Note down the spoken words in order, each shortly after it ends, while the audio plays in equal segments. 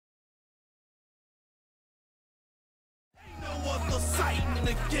exciting in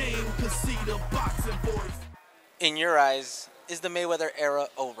the game, cause see the boxing voice. In your eyes, is the Mayweather era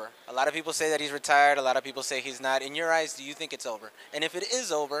over? A lot of people say that he's retired. A lot of people say he's not. In your eyes, do you think it's over? And if it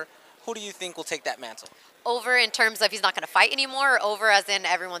is over, who do you think will take that mantle? Over in terms of he's not going to fight anymore, or over as in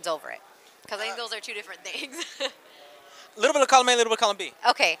everyone's over it? Because I think those are two different things. A little bit of column A, a little bit of column B.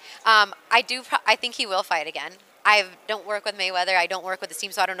 Okay. I think he will fight again. I don't work with Mayweather. I don't work with his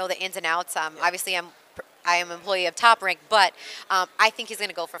team, so I don't know the ins and outs. Obviously, I am an employee of Top Rank, but I think he's going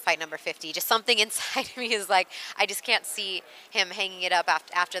to go for fight number 50. Just something inside me is like, I just can't see him hanging it up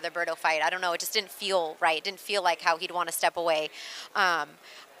after the Berto fight. I don't know. It just didn't feel right. It didn't feel like how he'd want to step away.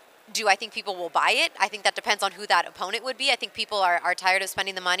 Do I think people will buy it? I think that depends on who that opponent would be. I think people are tired of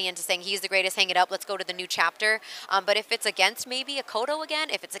spending the money into saying he's the greatest, hang it up, let's go to the new chapter. But if it's against maybe a Cotto again,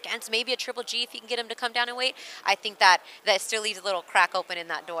 if it's against maybe a Triple G, if you can get him to come down and weight, I think that still leaves a little crack open in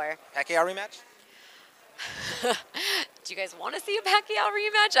that door. Pacquiao rematch? Do you guys want to see a Pacquiao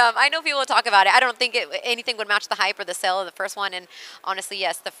rematch? I know people will talk about it. I don't think anything would match the hype or the sale of the first one. And honestly,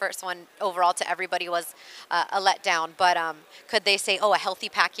 yes, the first one overall to everybody was a letdown. But could they say, oh, a healthy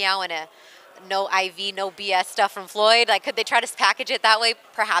Pacquiao and a no IV, no BS stuff from Floyd? Like, could they try to package it that way?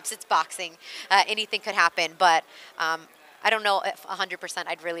 Perhaps. It's boxing. Anything could happen. But I don't know if 100%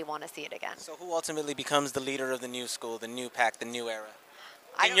 I'd really want to see it again. So who ultimately becomes the leader of the new school, the new pack, the new era?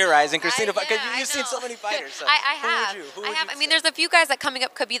 In your eyes, and Crystina, because you've seen so many fighters. So I have. Who would you I mean, there's a few guys that coming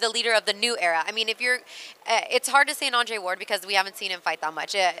up could be the leader of the new era. I mean, if you're, it's hard to say an Andre Ward because we haven't seen him fight that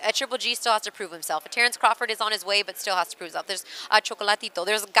much. A Triple G still has to prove himself. A Terrence Crawford is on his way, but still has to prove himself. There's Chocolatito.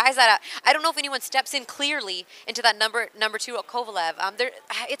 There's guys that I don't know if anyone steps in clearly into that number two of Kovalev.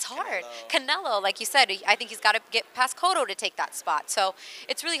 It's hard. Canelo, like you said, I think he's got to get past Cotto to take that spot. So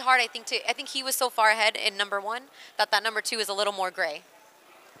it's really hard. I think he was so far ahead in number one that number two is a little more gray.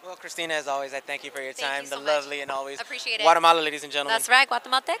 Well, Crystina, as always, I thank you for your time. You so the much. Lovely and always Appreciate it. Guatemala, ladies and gentlemen. That's right,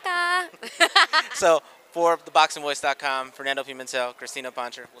 Guatemalteca. So, for ThaBoxingVoice.com, Fernando Pimentel, Crystina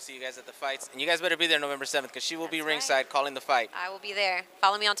Poncher, we'll see you guys at the fights. And you guys better be there November 7th because she will be ringside calling the fight. I will be there.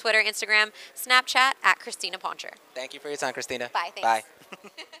 Follow me on Twitter, Instagram, Snapchat, @Crystina Poncher. Thank you for your time, Christina. Bye. Thanks.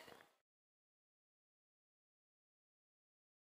 Bye.